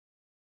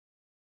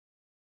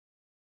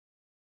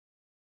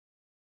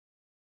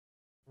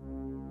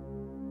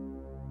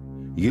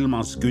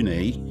Yılmaz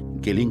Güney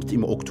gelingt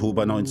im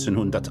Oktober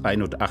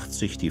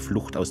 1981 die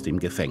Flucht aus dem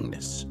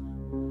Gefängnis.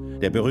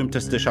 Der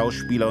berühmteste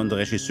Schauspieler und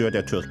Regisseur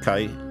der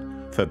Türkei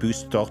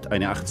verbüßt dort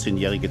eine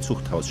 18-jährige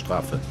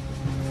Zuchthausstrafe.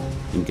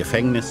 Im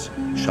Gefängnis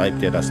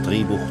schreibt er das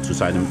Drehbuch zu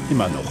seinem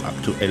immer noch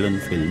aktuellen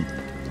Film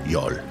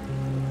YOL.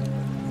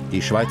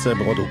 Die Schweizer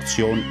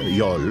Produktion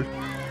YOL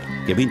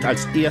gewinnt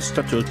als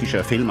erster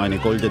türkischer Film eine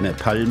Goldene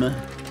Palme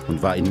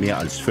und war in mehr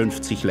als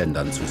 50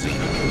 Ländern zu sehen.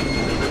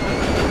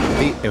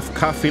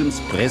 BFK Films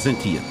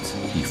präsentiert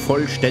die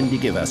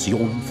vollständige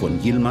Version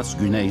von Yılmaz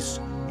Güney's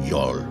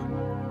YOL.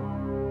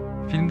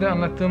 Filmde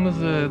anlattığımız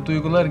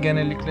duygular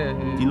genellikle...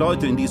 Die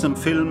Leute in diesem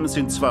Film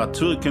sind zwar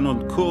Türken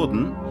und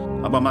Kurden,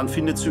 aber man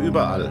findet sie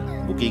überall,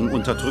 wo gegen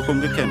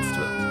Unterdrückung gekämpft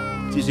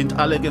wird. Sie sind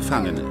alle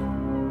Gefangene.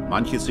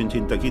 Manche sind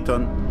hinter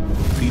Gittern,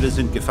 viele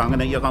sind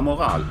Gefangene ihrer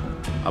Moral,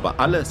 aber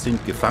alle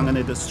sind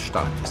Gefangene des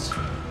Staates.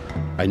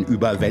 Ein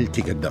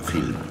überwältigender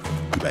Film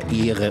über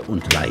Ehre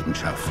und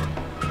Leidenschaft,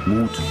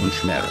 Mut und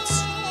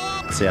Schmerz,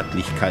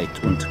 Zärtlichkeit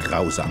und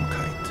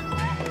Grausamkeit,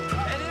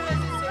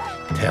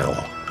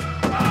 Terror,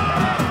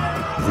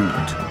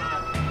 Wut,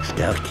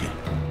 Stärke,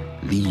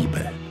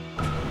 Liebe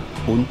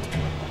und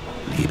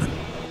Leben.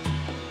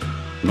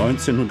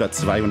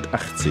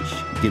 1982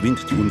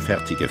 gewinnt die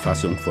unfertige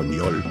Fassung von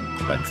YOL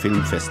beim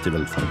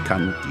Filmfestival von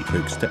Cannes die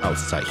höchste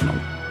Auszeichnung,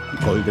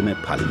 die Goldene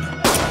Palme.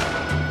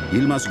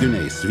 Yılmaz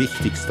Güney's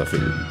wichtigster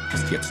Film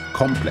ist jetzt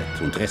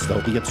komplett und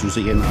restauriert zu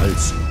sehen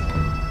als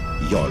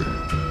YOL,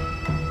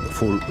 the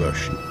full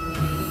version.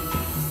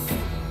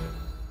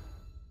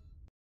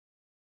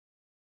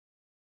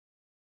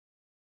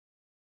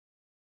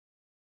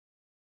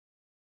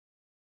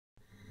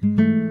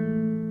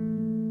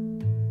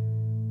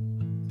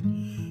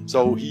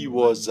 So he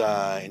was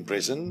in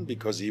prison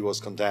because he was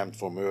condemned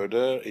for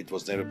murder. It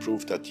was never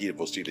proved that he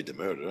was really the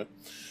murderer,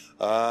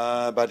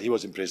 but he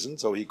was in prison,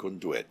 so he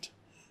couldn't do it.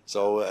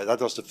 So that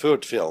was the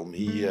third film.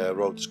 He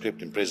wrote the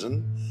script in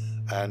prison,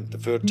 and the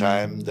third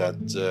time that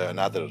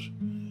another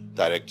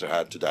director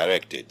had to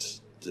direct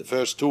it. The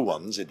first two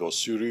ones, it was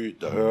Sürü,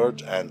 The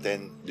Herd, and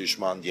then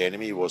Düşman, The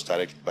Enemy, was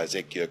directed by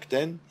Zeki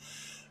Ökten.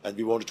 And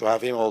we wanted to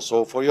have him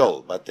also for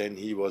YOL, but then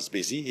he was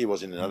busy. He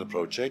was in another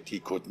project. He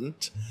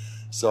couldn't.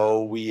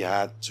 So we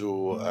had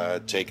to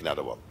take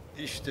another one.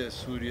 İşte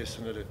Suriye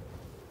sınırı.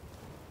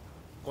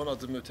 10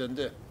 adım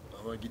ötende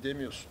ama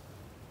gidemiyorsun.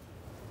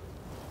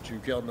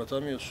 Çünkü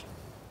anlatamıyorsun.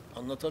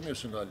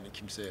 Anlatamıyorsun halini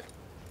kimseye.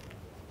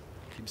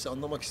 Kimse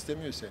anlamak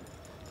istemiyor seni.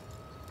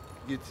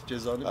 Git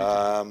cezanı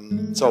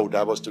bitir. So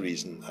that was the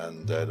reason,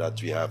 and that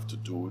we had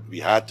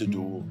to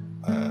do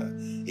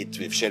it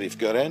with Sheriff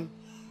Gören,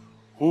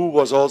 who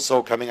was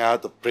also coming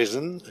out of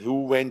prison,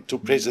 who went to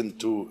prison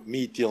to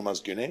meet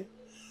Yılmaz Güney.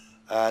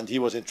 And he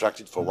was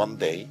instructed for 1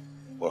 day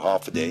or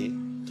half a day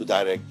to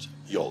direct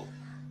YOL.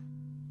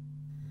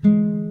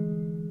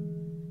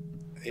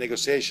 In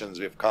negotiations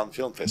with Cannes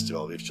Film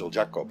Festival with Jill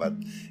Jacob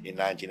in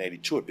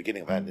 1982, at the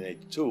beginning of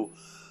 1982,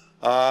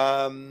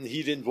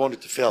 he didn't want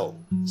it to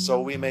film.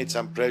 So we made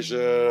some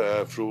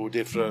pressure through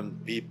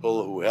different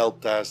people who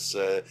helped us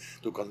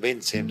to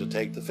convince him to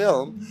take the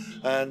film.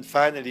 And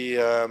finally,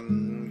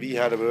 we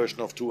had a version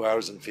of 2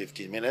 hours and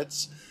 15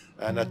 minutes.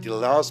 And at the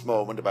last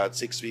moment, about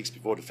 6 weeks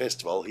before the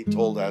festival, he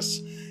told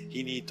us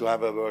he needed to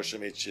have a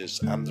version which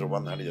is under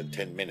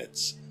 110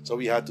 minutes. So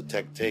we had to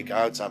take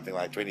out something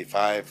like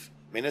 25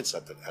 minutes.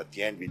 At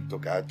the end, we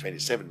took out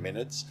 27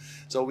 minutes.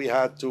 So we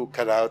had to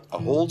cut out a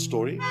whole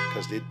story,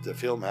 because the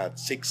film had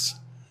 6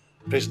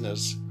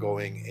 prisoners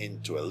going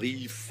into a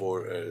leave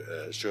for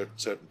a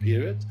certain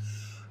period.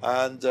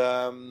 And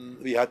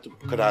we had to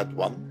cut out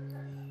one.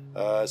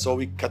 So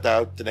we cut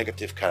out the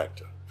negative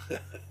character,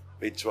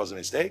 which was a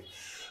mistake.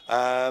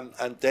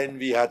 And then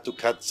we had to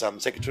cut some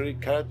secondary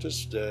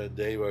characters.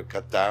 They were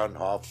cut down,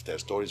 half their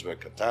stories were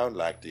cut down,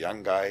 like the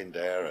young guy in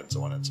there, and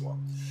so on and so on.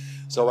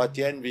 So at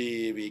the end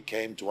we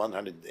came to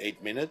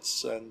 108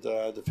 minutes, and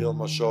the film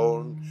was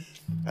shown.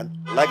 And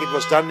like it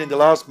was done in the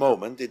last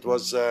moment, it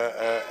was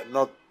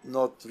not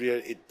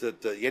really,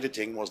 the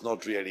editing was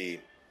not really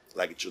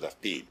like it should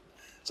have been.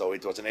 So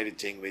it was an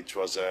editing which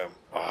was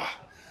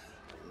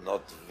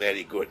not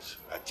very good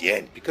at the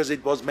end, because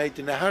it was made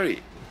in a hurry.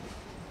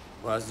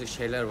 Bazı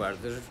şeyler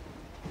vardır,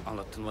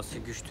 anlatılması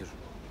güçtür.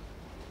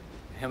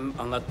 Hem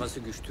anlatması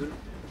güçtür,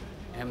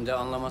 hem de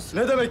anlaması.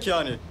 Ne demek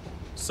yani?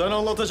 Sen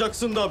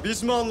anlatacaksın da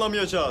biz mi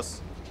anlamayacağız?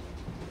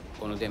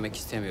 Onu demek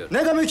istemiyorum.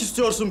 Ne demek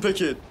istiyorsun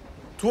peki?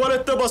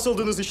 Tuvalette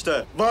basıldınız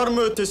işte. Var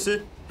mı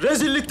ötesi?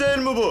 Rezillik değil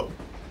mi bu?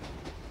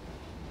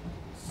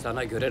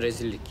 Sana göre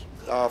rezillik.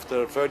 After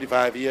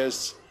 35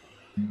 years,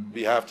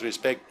 we have to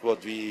respect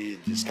what we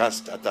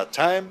discussed at that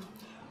time.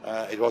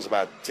 It was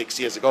about 6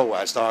 years ago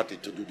I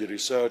started to do the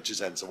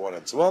researches and so on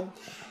and so on.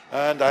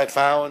 And I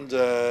found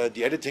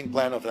the editing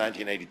plan of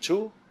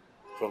 1982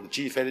 from the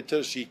chief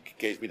editor. She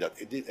gave me that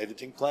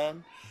editing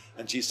plan,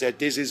 and she said,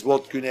 this is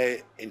what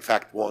Güney in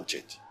fact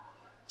wanted.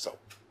 So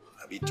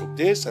we took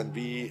this and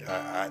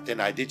then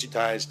I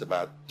digitized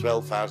about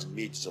 12,000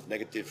 meters of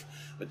negative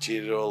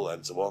material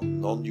and so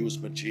on,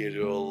 non-used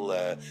material,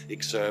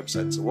 excerpts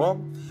and so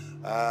on.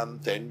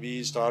 Then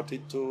we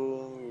started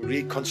to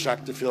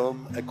reconstruct the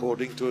film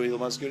according to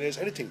Yılmaz Güney's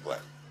editing plan.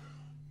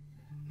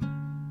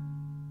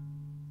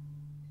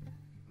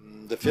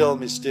 The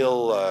film is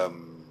still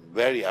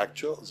very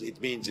actual. It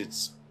means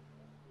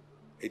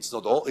it's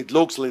not old. It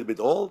looks a little bit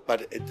old,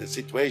 but the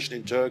situation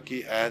in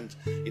Turkey and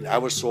in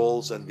our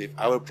souls and with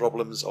our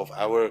problems of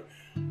our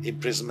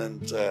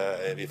imprisonment,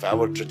 with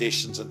our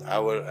traditions and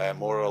our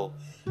moral,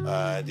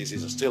 this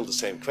is still the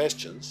same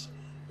questions.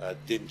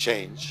 Didn't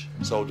change.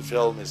 So the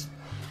film is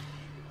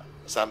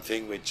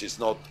something which is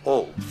not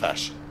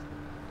old-fashioned.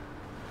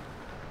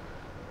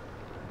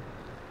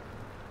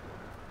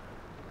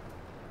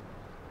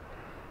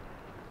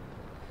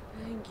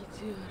 Ben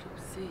gidiyorum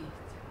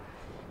Seyit.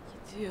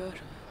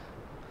 Gidiyorum.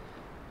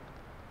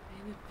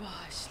 Beni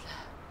bağışla.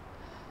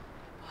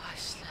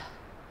 Bağışla.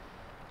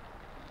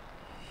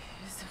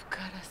 Yüzüm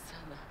kara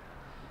sana.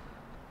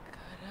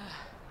 Kara.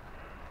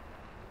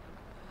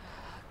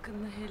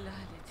 Hakkını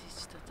helal et,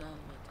 hiç tad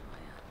almadım.